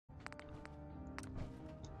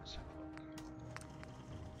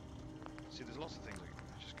See, there's lots of things I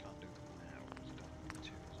just can't do them now because I don't have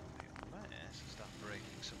materials on me unless I start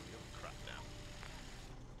breaking some of the other crap down.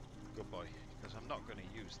 Good boy, because I'm not going to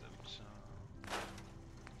use them, so...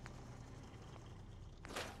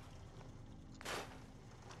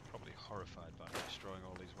 Probably horrified by destroying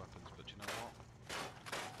all these weapons, but you know what?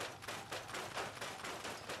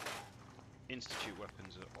 Institute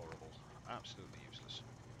weapons are horrible. Absolutely useless.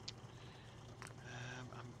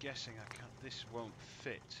 I'm guessing I can't... This won't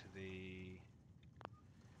fit the...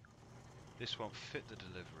 This won't fit the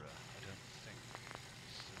deliverer, I don't think.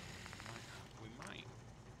 So we might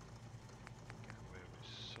get away with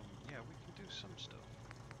some... Yeah, we can do some stuff.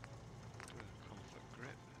 Do a comfort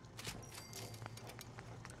grip.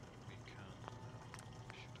 We can...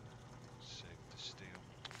 I should have saved the steel.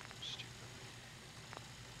 Stupid.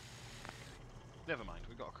 Never mind,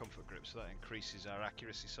 we got a comfort grip, so that increases our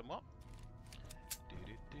accuracy somewhat.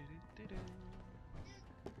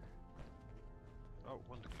 Oh,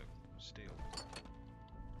 wonder glue. Steel.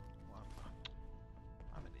 Wow.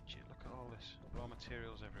 I'm an idiot. Look at all this. Raw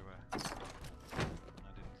materials everywhere. I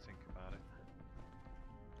didn't think about it.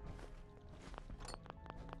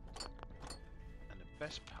 And the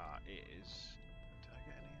best part is... Did I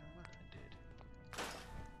get any armor? I did.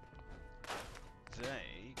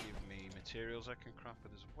 They give me materials I can craft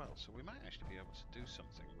with as well, so we might actually be able to do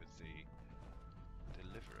something with the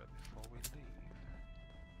deliverer before we leave.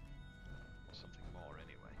 Something more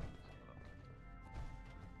anyway.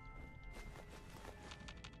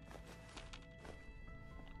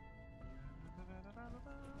 Let's have a look.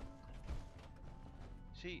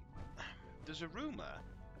 See, there's a rumour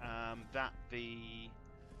that the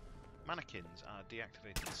mannequins are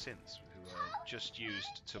deactivated synths who are just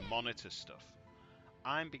used to monitor stuff.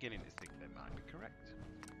 I'm beginning to think they might be correct.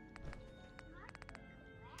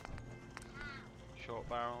 Short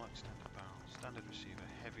barrel, extended barrel, standard receiver,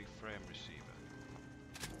 heavy frame receiver.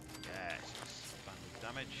 Yes, expanded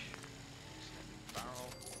damage, extended barrel,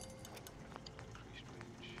 increased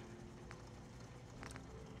reach.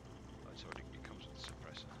 Oh, it's already, it comes with a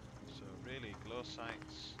suppressor. So really, glow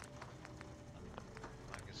sights,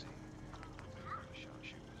 magazine. I really want to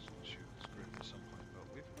shoot this grip at some point, but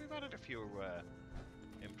we've added a few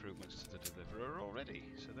improvements to the deliverer already.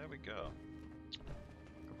 So there we go.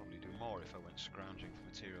 Do more if I went scrounging for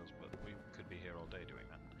materials, but we could be here all day doing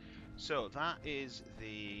that. So that is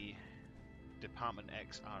the Department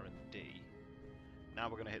X R&D. Now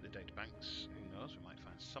we're going to hit the data banks. Who knows, we might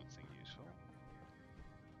find something useful.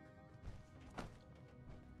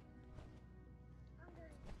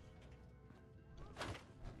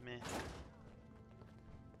 Meh.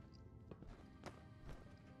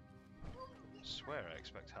 I swear I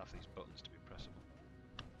expect half these buttons to be pressable.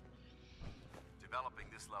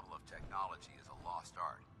 Developing this level of technology is a lost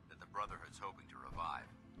art that the Brotherhood's hoping to revive.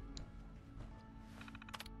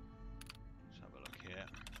 Let's have a look here.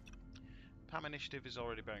 PAM initiative is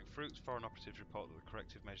already bearing fruits. Foreign operatives report that the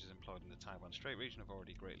corrective measures employed in the Taiwan Strait region have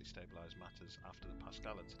already greatly stabilized matters after the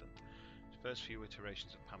Pascal incident. The first few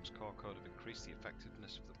iterations of PAM's core code have increased the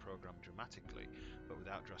effectiveness of the program dramatically, but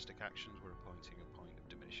without drastic actions, we're appointing a point of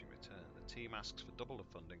diminishing return. The team asks for double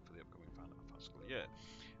the funding for the upcoming fiscal year.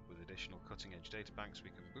 With additional cutting-edge data banks,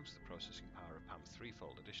 we can boost the processing power of PAM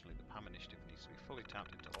threefold. Additionally, the PAM initiative needs to be fully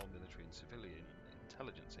tapped into all military and civilian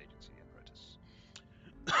intelligence agency apparatus.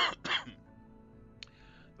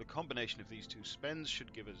 The combination of these two spends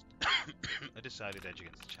should give us a decided edge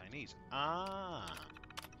against the Chinese. Ah!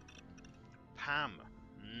 PAM.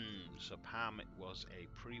 So PAM was a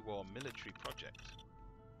pre-war military project.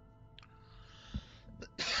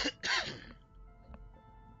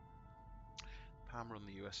 PAM run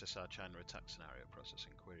the USSR China attack scenario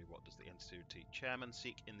processing query. What does the entity chairman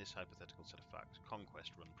seek in this hypothetical set of facts?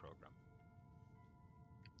 Conquest run program.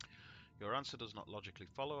 Your answer does not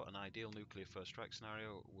logically follow. An ideal nuclear first strike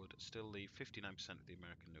scenario would still leave 59% of the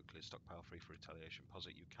American nuclear stockpile free for retaliation.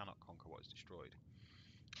 Posit you cannot conquer what is destroyed.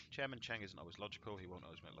 Chairman Cheng isn't always logical. He won't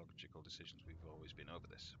always make logical decisions. We've always been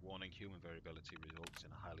over this. Warning, human variability results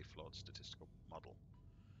in a highly flawed statistical model.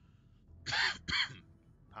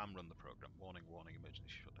 PAM run the program. Warning, warning,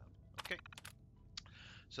 emergency shutdown. Okay.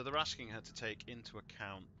 So they're asking her to take into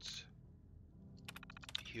account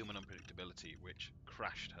human unpredictability, which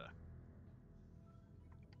crashed her.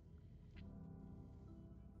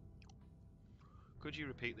 Could you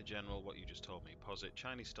repeat the general what you just told me? Posit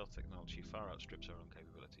Chinese stealth technology far outstrips our own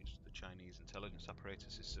capabilities. The Chinese intelligence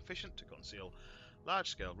apparatus is sufficient to conceal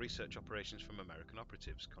large-scale research operations from American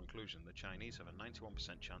operatives. Conclusion: the Chinese have a 91%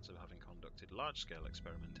 chance of having conducted large-scale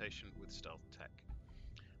experimentation with stealth tech.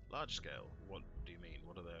 Large-scale? What do you mean?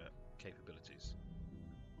 What are their capabilities?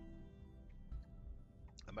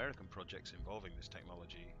 American projects involving this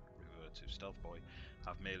technology, referred to Stealth Boy,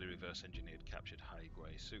 have merely reverse-engineered captured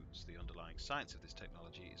high-grade suits. The underlying science of this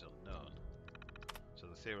technology is unknown, so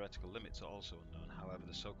the theoretical limits are also unknown. However,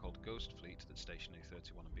 the so-called Ghost Fleet that Station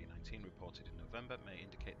A31 and B19 reported in November may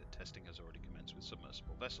indicate that testing has already commenced with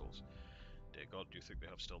submersible vessels. Dear God, do you think they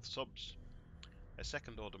have stealth subs? A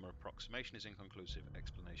second-order approximation is inconclusive.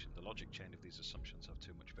 Explanation: the logic chain of these assumptions have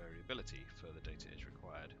too much variability. Further data is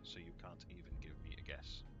required, so you can't even give me a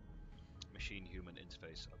guess. Machine-human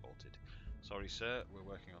interface aborted. Sorry, sir, we're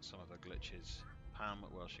working on some of the glitches. Pam,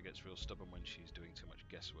 well, she gets real stubborn when she's doing too much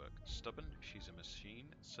guesswork. Stubborn? She's a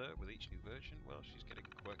machine, sir, with each new version? Well, she's getting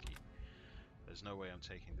quirky. There's no way I'm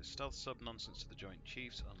taking this stealth sub nonsense to the Joint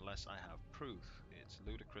Chiefs unless I have proof. It's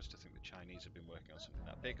ludicrous to think the Chinese have been working on something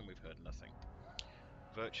that big and we've heard nothing.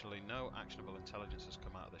 Virtually no actionable intelligence has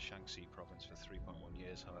come out of the Shaanxi province for 3.1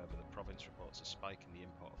 years. However, the province reports a spike in the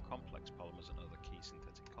import of complex polymers and other key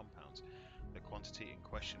synthetic compounds. The quantity in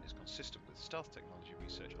question is consistent with stealth technology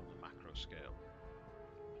research on the macro scale.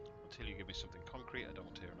 Until you give me something concrete, I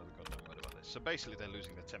don't want to hear another goddamn word about this. So basically they're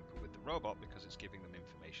losing their temper with the robot because it's giving them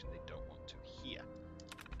information they don't want to hear.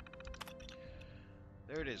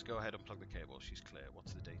 There it is. Go ahead, unplug the cable. She's clear.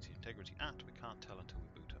 What's the data integrity at? We can't tell until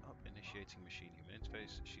we boot her up. Initiating machine-human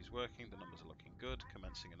interface. She's working. The numbers are looking good.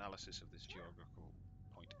 Commencing analysis of this geographical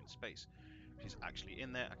point in space. She's actually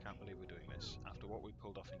in there. I can't believe we're doing this. After what we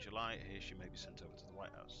pulled off in July, here she may be sent over to the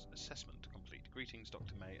White House. Assessment complete. Greetings,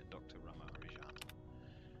 Dr. May and Dr. Ramarijan.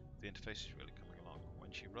 The interface is really coming along.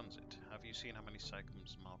 When she runs it, have you seen how many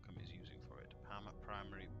cycles Malcolm is using for it?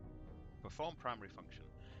 Perform primary function.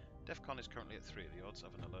 DEFCON is currently at 3. The odds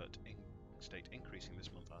of an alert state increasing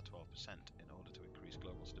this month are 12%. In order to increase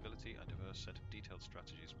global stability, a diverse set of detailed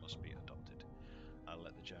strategies must be adopted. I'll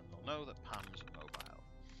let the General know that Pam's mobile.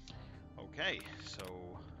 Okay, so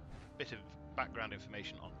a bit of background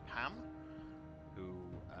information on Pam, who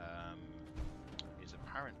is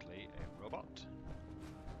apparently a robot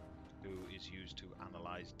who is used to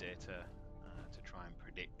analyze data to try and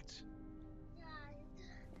predict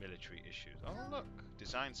military issues. Oh look,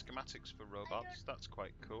 design schematics for robots. That's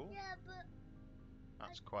quite cool. Yeah, but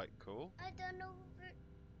that's quite cool. I don't know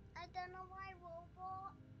why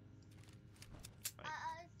robots. Right.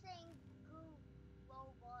 I was saying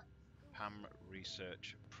robots. Pam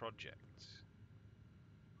Research Project.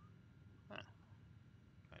 Huh.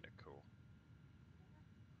 Kind of cool.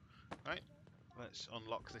 Right, let's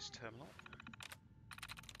unlock this terminal.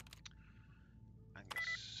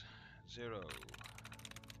 Angus 0.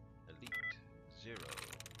 Elite 0.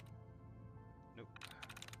 Nope.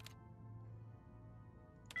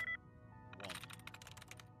 1.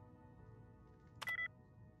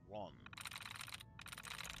 1.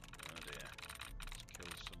 Oh dear. Let's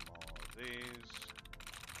kill some more of these.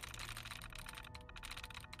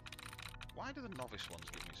 Why do the novice ones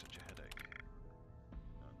give me such a headache?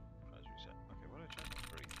 Oh, prize reset. Okay, what did I check?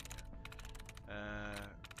 3. Yeah.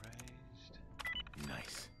 Raised.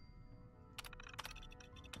 Nice.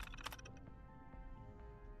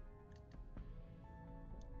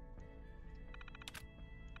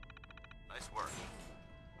 Nice work.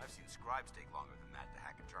 I've seen scribes take longer than that to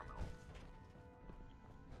hack a terminal.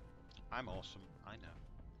 I'm awesome, I know.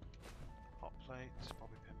 Hot plates,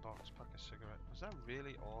 bobby pin box, pack of cigarette. Was that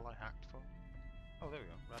really all I hacked for? Oh, there we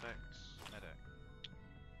go. Radex, Medec.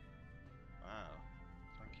 Wow.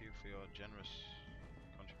 Thank you for your generous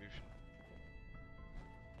contribution.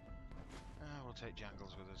 We'll take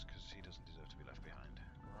Jangles with us because he doesn't deserve to be left behind.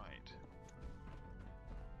 Right.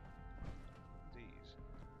 These.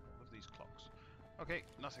 Love these clocks. Okay,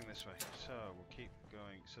 nothing this way. So we'll keep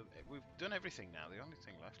going. So we've done everything now. The only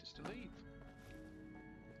thing left is to leave.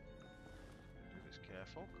 Do this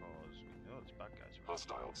careful, cause we know there's bad guys around.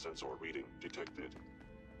 Hostile sensor reading detected.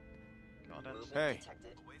 Come on, Dennis. Hey.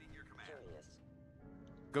 Detected. Awaiting your command. Curious.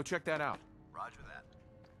 Go check that out. Roger that.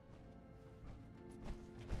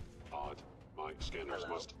 Odd. My scanners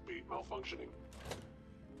Hello? must be malfunctioning.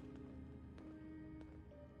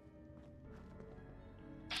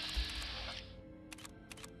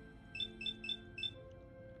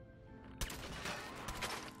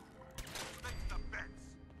 Make the bets.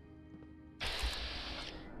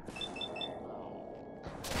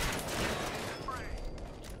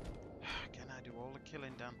 Can I do all the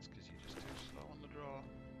killing, Dance? Because you're just too slow on the draw.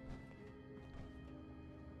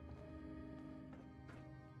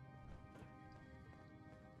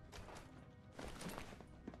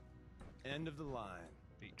 End of the line.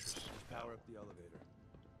 Beatrice. Power up the elevator.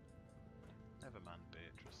 Never mind,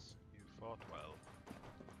 Beatrice. You fought well.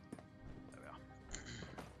 There we are.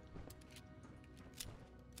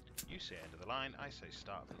 You say end of the line, I say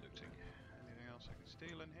start of the looting. Anything else else I can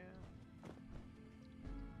steal in here?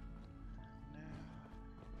 No.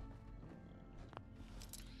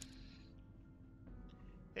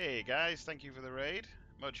 Hey guys, thank you for the raid.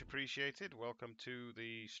 Much appreciated. Welcome to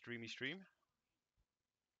the streamy stream.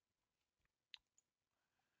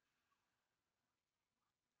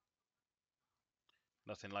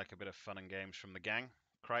 Nothing like a bit of fun and games from the gang.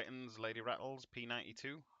 Crichtons, Lady Rattles,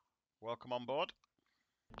 P92. Welcome on board.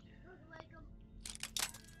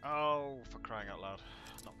 Oh, for crying out loud.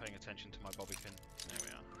 Not paying attention to my bobby pin. There we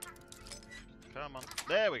are. Come on.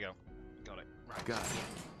 There we go. Got it. Right. Got it.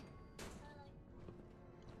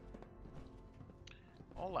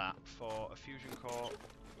 All that for a fusion core.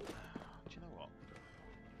 Do you know what?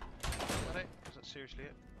 Was that it? Was that seriously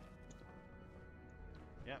it?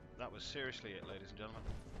 Yep, that was seriously it, ladies and gentlemen.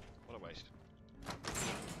 What a waste.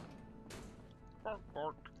 Bark,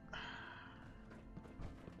 bark.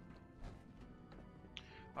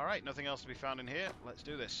 Alright, nothing else to be found in here. Let's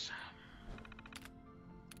do this.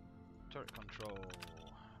 Turret control.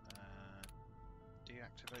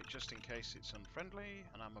 Deactivate just in case it's unfriendly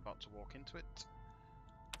and I'm about to walk into it.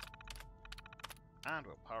 And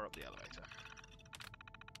we'll power up the elevator.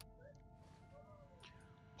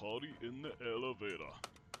 Party in the elevator.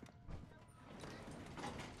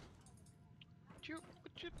 Would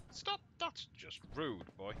you stop? That's just rude,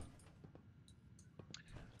 boy.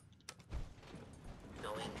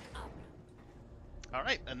 Going up.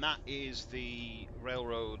 Alright, and that is the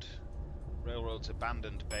railroad's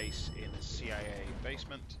abandoned base in a CIA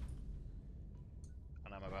basement.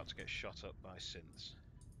 And I'm about to get shot up by synths.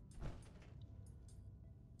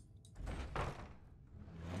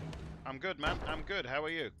 I'm good, man. I'm good. How are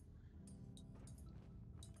you?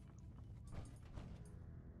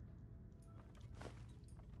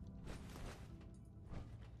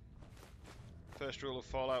 First rule of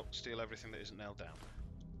Fallout, steal everything that isn't nailed down.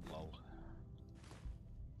 Lol.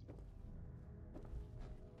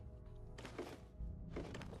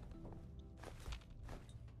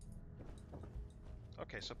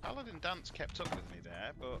 Okay, so Paladin Dance kept up with me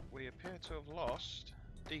there, but we appear to have lost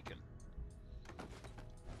Deacon.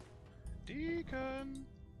 Deacon!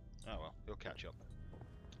 Oh well, he'll catch up.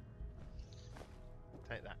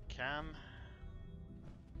 Take that can.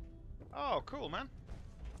 Oh, cool, man.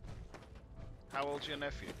 How old's your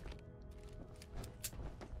nephew?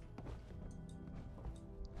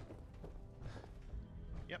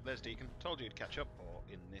 Yep, there's Deacon. Told you he'd catch up, or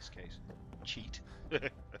in this case, cheat.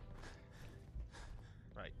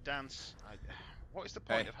 Right, Dance. What is the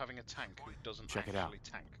point of having a tank who doesn't actually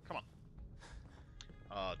tank? Come on.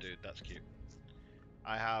 Oh, dude, that's cute.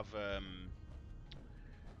 I have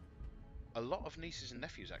a lot of nieces and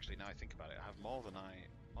nephews, actually. Now I think about it, I have more than I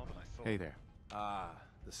thought. Hey there. Ah,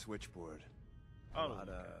 the switchboard. Oh, A lot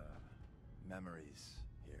okay. of memories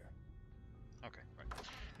here. Okay, right.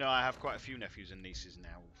 No, I have quite a few nephews and nieces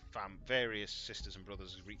now. Various sisters and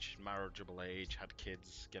brothers who've reached marriageable age, had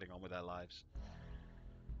kids, getting on with their lives.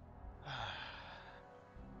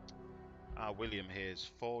 William here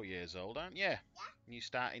is 4 years old, aren't you? Yeah. And you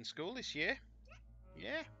start in school this year?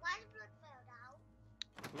 Yeah. Why the blood fell out?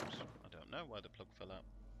 Oops, I don't know why the plug fell out.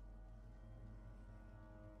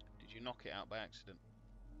 Did you knock it out by accident?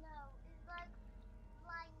 No, it's like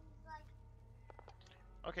lines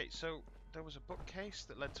like. Okay, so there was a bookcase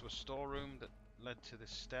that led to a storeroom that led to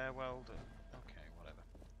this stairwell that... Okay, whatever.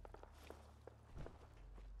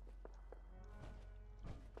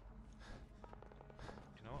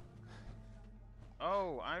 You know what?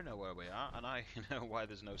 Oh, I know where we are, and I know why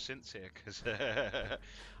there's no synths here, because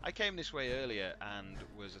I came this way earlier and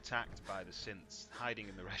was attacked by the synths hiding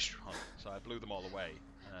in the restaurant, so I blew them all away.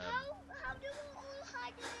 How do we all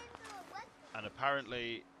hide it in the restaurant? And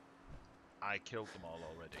apparently I killed them all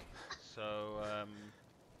already. So,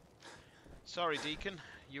 sorry Deacon,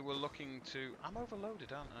 you were looking to... I'm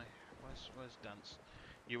overloaded, aren't I? Where's Dance?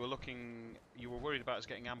 You were worried about us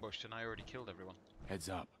getting ambushed and I already killed everyone. Heads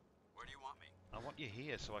up. Where do you want me? I want you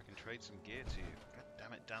here so I can trade some gear to you. God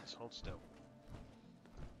damn it, Dance, hold still.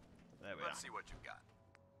 There we are. Let's see what you've got.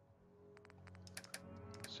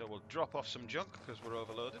 So we'll drop off some junk because we're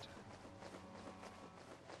overloaded.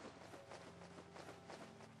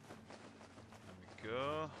 There we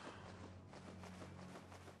go.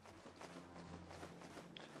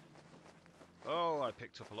 Oh, I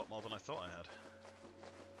picked up a lot more than I thought I had.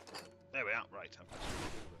 There we are. Right, I'm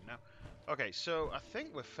now. Okay, so I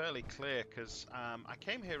think we're fairly clear because I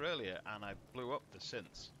came here earlier and I blew up the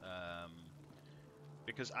synths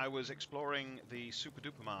because I was exploring the Super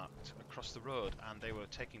Duper Mart across the road and they were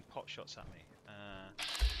taking pot shots at me.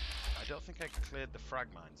 I don't think I cleared the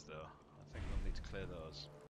frag mines though. I think we'll need to clear those.